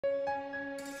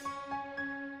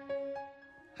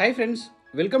Hi friends,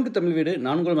 welcome to Tamil Veedu.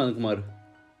 நான் உங்கள் மதன்குமார்.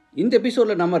 இந்த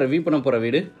எபிசோடில் நம்ம ரிவ்யூ பண்ண போகிற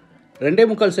வீடு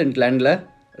 2.25 சென்ட் லேண்டில்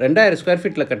 2000 ஸ்கொயர்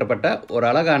ஃபீட்டில் கட்டப்பட்ட ஒரு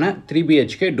அழகான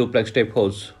 3BHK டூப்ளெக்ஸ் டைப்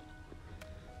ஹவுஸ்.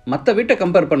 மற்ற வீட்டை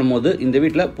கம்பேர் பண்ணும்போது இந்த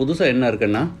வீட்டில் புதுசாக என்ன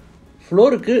இருக்குன்னா,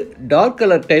 ஃப்ளோருக்கு டார்க்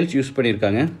கலர் டைல்ஸ் யூஸ்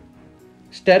பண்ணியிருக்காங்க.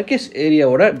 ஸ்டேர்கேஸ்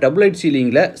ஏரியாவோட டபுள் லைட்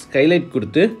சீலிங்கில் ஸ்கைலைட்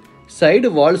கொடுத்து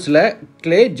சைடு வால்ஸில்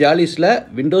கிளே ஜாலிஸில்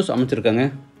விண்டோஸ் அமைச்சிருக்காங்க.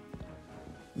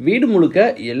 வீடு முழுக்க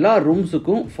எல்லா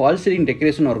ரூம்ஸுக்கும் ஃபால் சீலிங்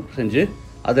டெக்கரேஷன் ஒர்க் செஞ்சு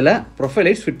அதில் ப்ரொஃபைல்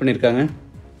லைட்ஸ் ஃபிட் பண்ணியிருக்காங்க.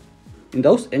 இந்த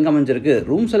ஹவுஸ் எங்கே அமைஞ்சிருக்கு,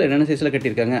 ரூம்ஸில் என்னென்ன சைஸில்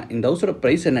கட்டியிருக்காங்க, இந்த ஹவுஸோட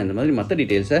ப்ரைஸ் என்ன, இந்த மாதிரி மற்ற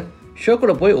டீட்டெயில்ஸை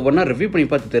ஷோக்குள்ளே போய் ஒவ்வொன்றா ரிவ்யூ பண்ணி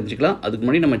பார்த்து தெரிஞ்சுக்கலாம். அதுக்கு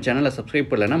முன்னாடி நம்ம சேனலை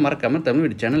சப்ஸ்கிரைப் பண்ணலைன்னா மறக்காமல் தமிழ்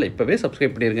வீடு சேனலை இப்போவே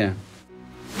சப்ஸ்கிரைப் பண்ணியிருக்கேன்.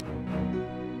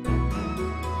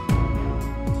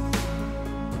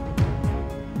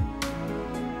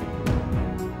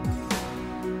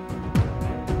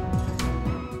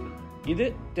 இது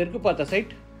தெற்கு பார்த்த சைட்.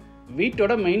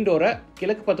 வீட்டோட மெயின் டோரை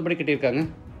கிழக்கு பார்த்தபடி கட்டியிருக்காங்க.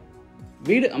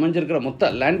 வீடு அமைஞ்சிருக்கிற மொத்த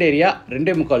லேண்ட் ஏரியா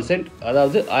 2.25 சென்ட்,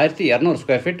 அதாவது 1200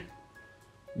 ஸ்கொயர் ஃபீட்.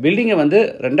 பில்டிங்கை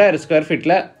 2000 ஸ்கொயர்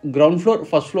ஃபீட்டில் கிரவுண்ட் ஃப்ளோர்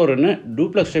ஃபர்ஸ்ட் ஃப்ளோர்னு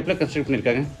டூப்ளெக்ஸ் டைப்பில் கன்ஸ்ட்ரக்ட்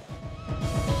பண்ணியிருக்காங்க.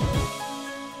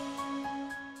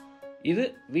 இது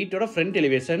வீட்டோட ஃப்ரண்ட்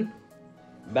எலிவேஷன்.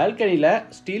 பால்கனியில்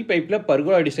ஸ்டீல் பைப்பில்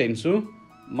பர்கோலா டிசைன்ஸும்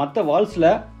மற்ற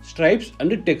வால்ஸில் ஸ்ட்ரைப்ஸ்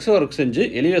அண்டு டெக்ஸ்சர் ஒர்க் செஞ்சு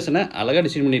எலிவேஷனை அழகாக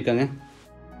டிசைன் பண்ணியிருக்காங்க.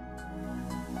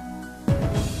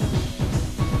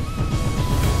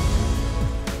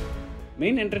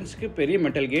 மெயின் என்ட்ரன்ஸுக்கு பெரிய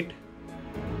மெட்டல்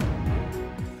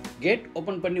கேட்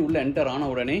ஓப்பன் பண்ணி உள்ள என்டர் ஆன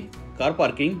உடனே car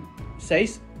parking.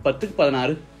 Size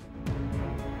 10x16.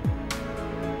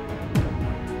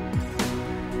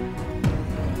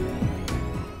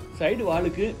 Side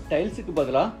வாலுக்கு டைல்ஸுக்கு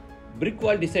பதிலாக பிரிக்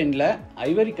வால் டிசைனில்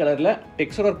ஐவரி கலரில்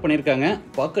டெக்ஸ்சர் ஒர்க் பண்ணியிருக்காங்க.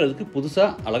 பார்க்குறதுக்கு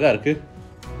புதுசாக அழகாக இருக்குது.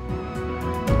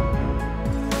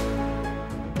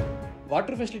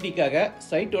 வாட்டர் ஃபெசிலிட்டிக்காக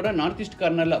சைட்டோட நார்த் ஈஸ்ட்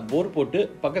கார்னரில் போர் போட்டு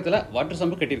பக்கத்தில் வாட்டர்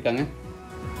சம்பு கட்டியிருக்காங்க.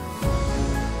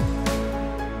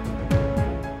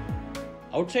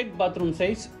 Out side bathroom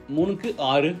size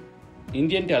 3x6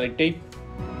 Indian toilet type.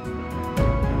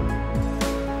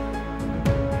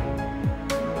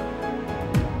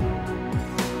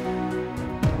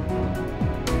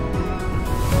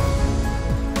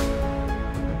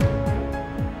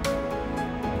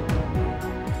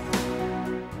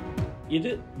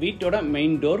 இது வீட்டோட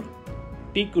main door.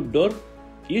 Teakwood door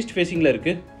east ஃபேஸிங்கில்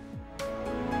இருக்கு.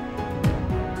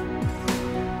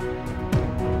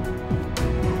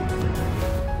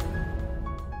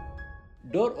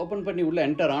 டோர் ஓப்பன் பண்ணி உள்ள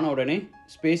என்டர் ஆன உடனே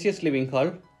spacious living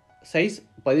hall. Size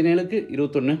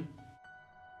 17x21.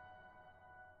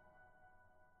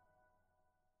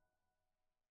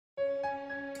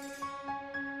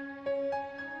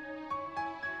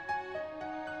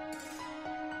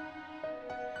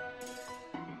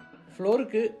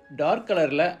 ஃப்ளோருக்கு டார்க்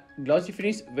கலரில் கிளாசி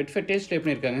ஃபினிஷ் வெட் ஃபெட்டேஜ் டைப்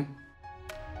பண்ணியிருக்காங்க.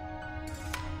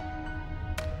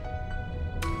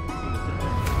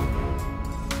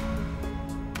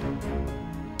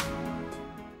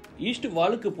 ஈஸ்ட்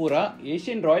வாலுக்கு பூரா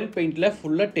ஏஷியன் ராயல் பெயிண்டில்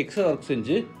ஃபுல்லாக டெக்ஸ்சர் ஒர்க்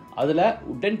செஞ்சு அதில்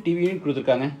உட்டன் டிவி யூனிட்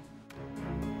கொடுத்துருக்காங்க.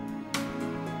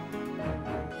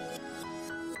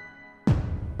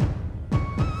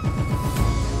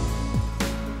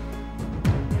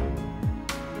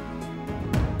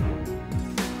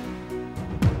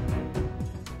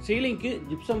 சீலிங்க்கு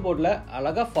ஜிப்சம் போர்டில்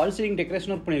அழகாக ஃபால் சீலிங்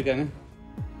டெக்கரேஷன் ஒர்க் பண்ணியிருக்காங்க.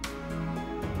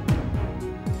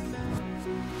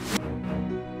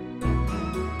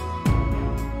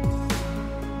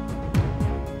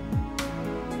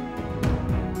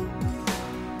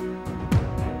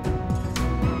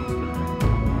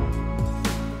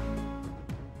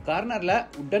 கார்னரில்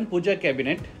wooden Pooja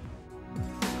cabinet.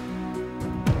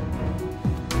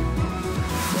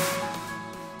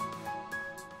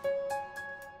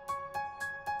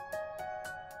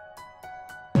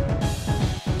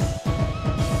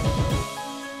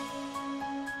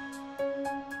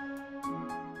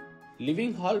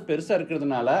 Living hall பெருசாக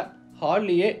இருக்கிறதுனால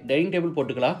ஹால்லேயே டைனிங் டேபிள்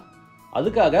போட்டுக்கலாம்.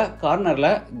 அதுக்காக கார்னரில்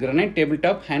granite table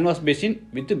top hand wash basin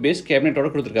with base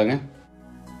கேபினெட்டோட கொடுத்துருக்காங்க.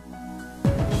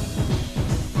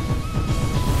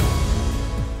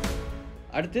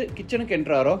 அடுத்து கிச்சனுக்கு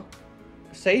என்ட்ராரோ.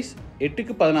 Size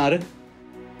 8x16.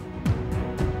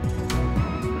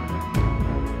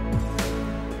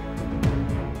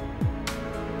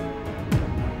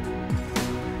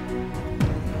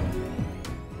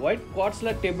 White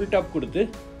குவார்ட்ஸில் table top கொடுத்து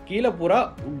கீழே பூரா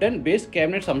உட்டன் பேஸ்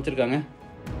கேபினெட்ஸ் அமைச்சிருக்காங்க.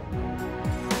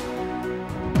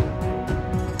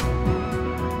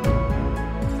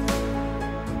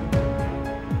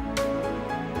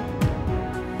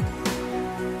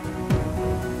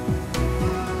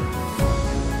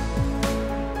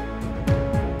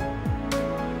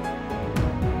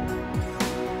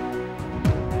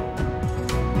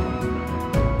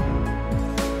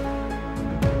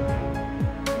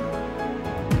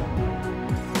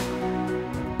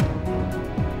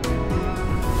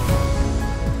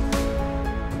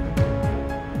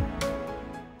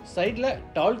 சைடில்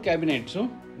டால் கேபினெட்ஸும்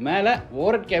மேலே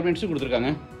ஓவர்ஹெட் கேபினெட்ஸும்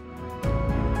கொடுத்துருக்காங்க.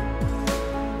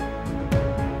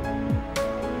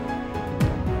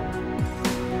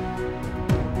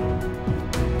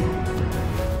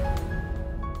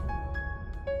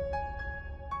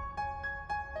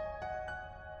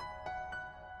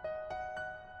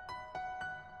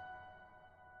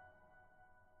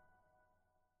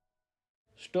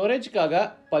 ஸ்டோரேஜ்க்காக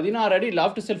 16 அடி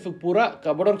லாஃப்ட் செல்ஃபுக்கு பூரா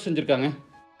கபோர்ட் ஒர்க் செஞ்சுருக்காங்க.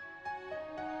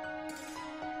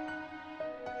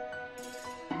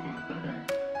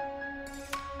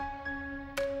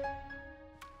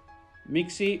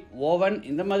 மிக்சி, ஓவன்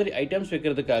இந்த மாதிரி ஐட்டம்ஸ்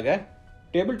வைக்கிறதுக்காக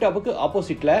டேபிள் டாப்புக்கு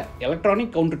ஆப்போசிட்டில்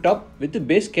electronic counter top with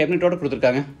base கேபினட்டோட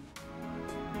கொடுத்துருக்காங்க.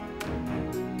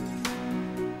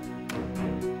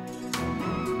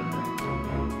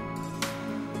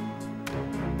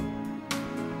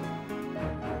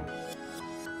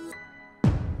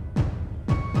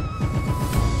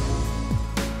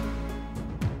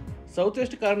 சவுத்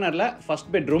வெஸ்ட் கார்னரில்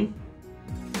first bedroom.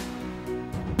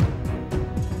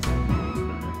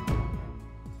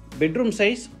 Bedroom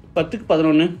size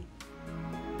 10x11.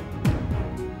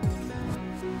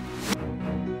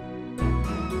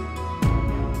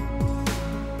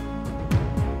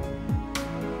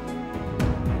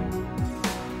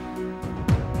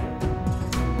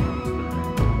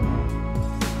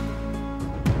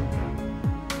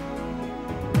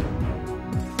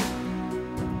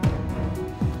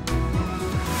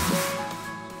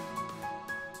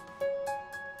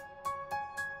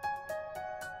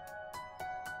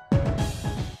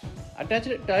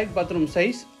 Attached toilet bathroom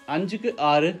size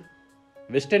 5x6,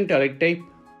 western toilet type.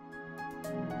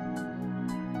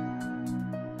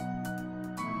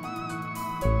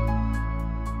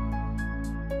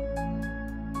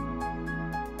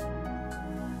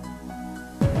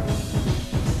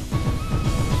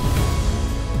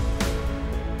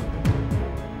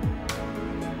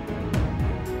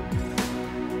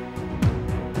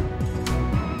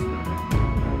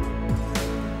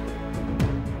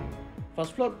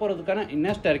 First floor போகிறதுக்கான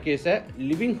இன்னர் ஸ்டேர்கேஸை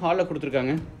லிவிங் ஹாலில்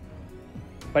கொடுத்துருக்காங்க.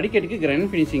 படிக்கட்டுக்கு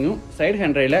கிரானைட் ஃபினிஷிங்கும் சைடு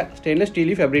ஹேண்ட்ரையில் ஸ்டெயின்லெஸ்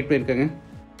ஸ்டீலையும் ஃபேப்ரிக் பண்ணியிருக்காங்க.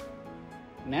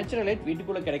 நேச்சுரல் லைட்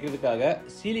வீட்டுக்குள்ளே கிடைக்கிறதுக்காக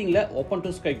சீலிங்கில் open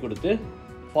to sky கொடுத்து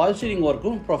fall ceiling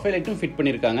ஒர்க்கும் profile லைட்டும் fit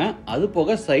பண்ணியிருக்காங்க. அது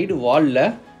போக சைடு வாலில்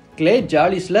கிளே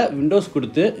ஜாலிஸில் விண்டோஸ்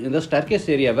கொடுத்து இந்த ஸ்டேர்கேஸ்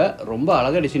ஏரியாவை ரொம்ப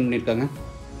அழகாக டிசைன் பண்ணியிருக்காங்க.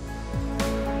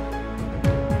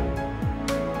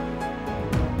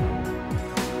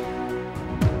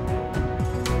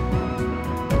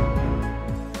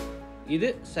 இது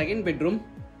second bedroom,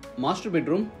 master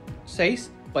bedroom. Size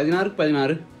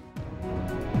 16x16.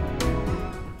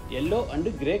 Yellow and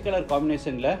grey colour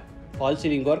காம்பினேஷனில் ஃபால்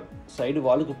சீலிங் ஒர்க், சைடு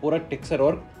வாலுக்கு பூரா டெக்ஸ்சர்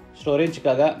ஒர்க்,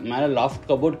 ஸ்டோரேஜுக்காக மேலே லாஃப்ட்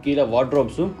கபோர்ட், கீழே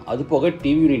வார்ட்ரோப்ஸும் அது போக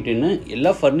டிவி யூனிட்னு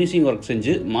எல்லா ஃபர்னிஷிங் ஒர்க்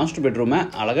செஞ்சு மாஸ்டர் பெட்ரூமை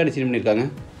அழகாக டிசைன் பண்ணியிருக்காங்க.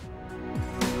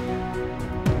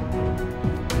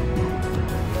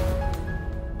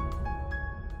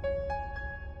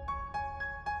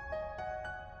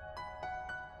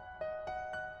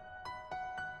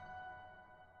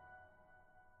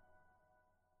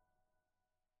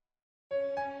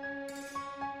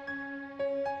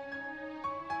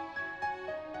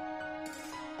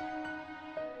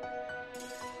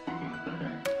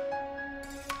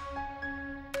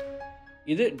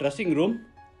 இது ட்ரெஸ்ஸிங் ரூம்.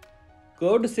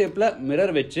 கர்வ்டு ஷேப்பில்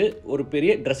மிரர் வச்சு ஒரு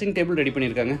பெரிய ட்ரெஸ்ஸிங் டேபிள் ரெடி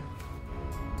பண்ணியிருக்காங்க.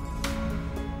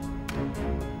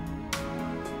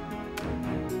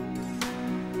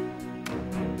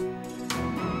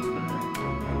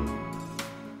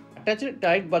 Attach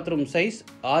toilet bathroom size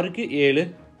 6x7,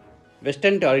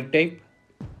 western toilet type.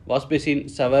 Wash basin,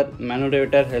 shower,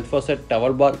 மேனுடேட்டர், health faucet,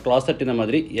 towel பார், கிளாசட் இந்த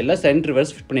மாதிரி எல்லா சானிட்டரி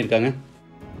வேர்ஸ் ஃபிட் பண்ணியிருக்காங்க.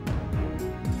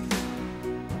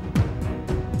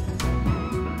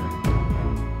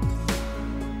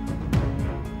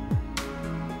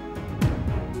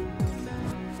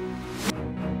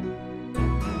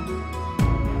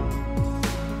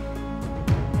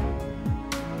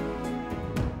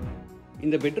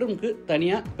 இந்த பெட்ரூமுக்கு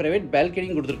தனியாக பிரைவேட்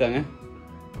பால்கனியும் கொடுத்துருக்காங்க.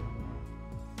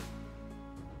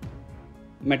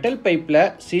 மெட்டல் பைப்பில்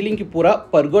சீலிங்க்கு பூரா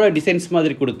பர்கோலா டிசைன்ஸ்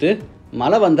மாதிரி கொடுத்து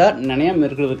மழை வந்தால் நனையாமல்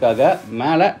இருக்கிறதுக்காக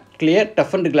மேலே கிளியர்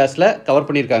டஃப் அண்ட் கிளாஸில் கவர்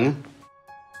பண்ணியிருக்காங்க.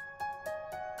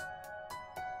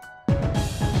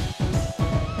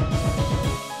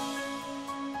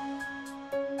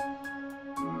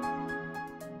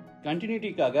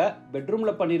 கண்டினியூட்டிக்காக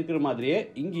பெட்ரூமில் பண்ணியிருக்கிற மாதிரியே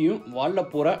இங்கேயும்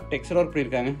வாலில் பூரா டெக்ஸ்சர் ஒர்க்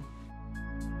பண்ணியிருக்காங்க.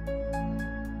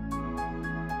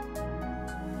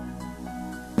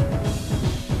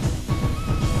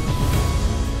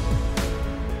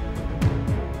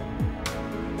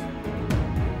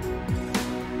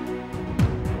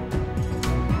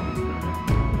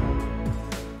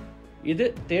 இது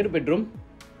தேர்ட் பெட்ரூம்.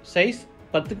 Size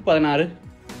 10x16.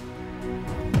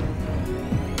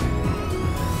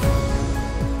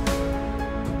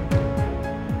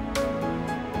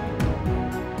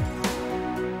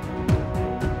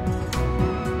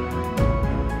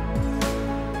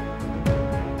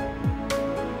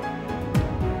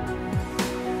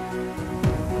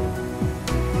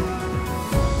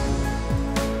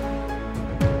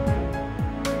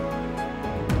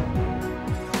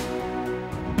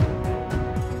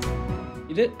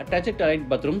 இது attached toilet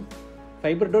bathroom.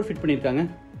 Fibre door fit பண்ணியிருக்காங்க.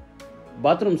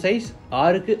 Bathroom size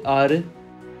 6x6.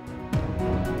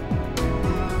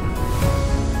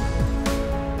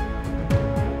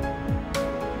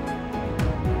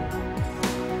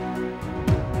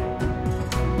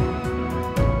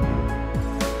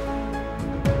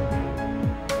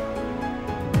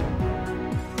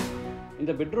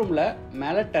 இந்த பெட்ரூமில்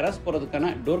மேலே டெரஸ்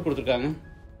போகிறதுக்கான டோர் கொடுத்துருக்காங்க.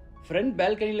 ஃப்ரண்ட்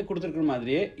பால்கனியில் கொடுத்துருக்குற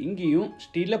மாதிரியே இங்கேயும்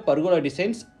ஸ்டீலில் பர்கோலா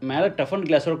டிசைன்ஸ் மேலே டஃபன்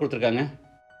கிளாஸோடு கொடுத்துருக்காங்க.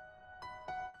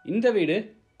 இந்த வீடு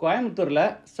கோயம்புத்தூரில்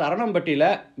சரவணம்பட்டியில்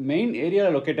மெயின்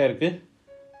ஏரியாவில் லொக்கேட்டாக இருக்குது.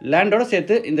 லேண்டோடு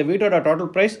சேர்த்து இந்த வீட்டோட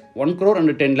டோட்டல் ப்ரைஸ்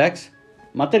 1,10,00,000.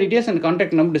 மற்ற டீட்டெயில்ஸ் அண்ட்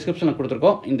கான்டாக்ட் நம்பர் டிஸ்கிரிப்ஷனில்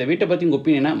கொடுத்துருக்கோம். இந்த வீட்டை பற்றி உங்கள்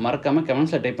ஒப்பீனியனை மறக்காமல்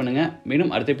கமெண்ட்ஸில் டைப் பண்ணுங்கள்.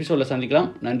 மீண்டும் அடுத்த எபிசோடில்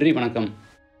சந்திக்கலாம். நன்றி, வணக்கம்.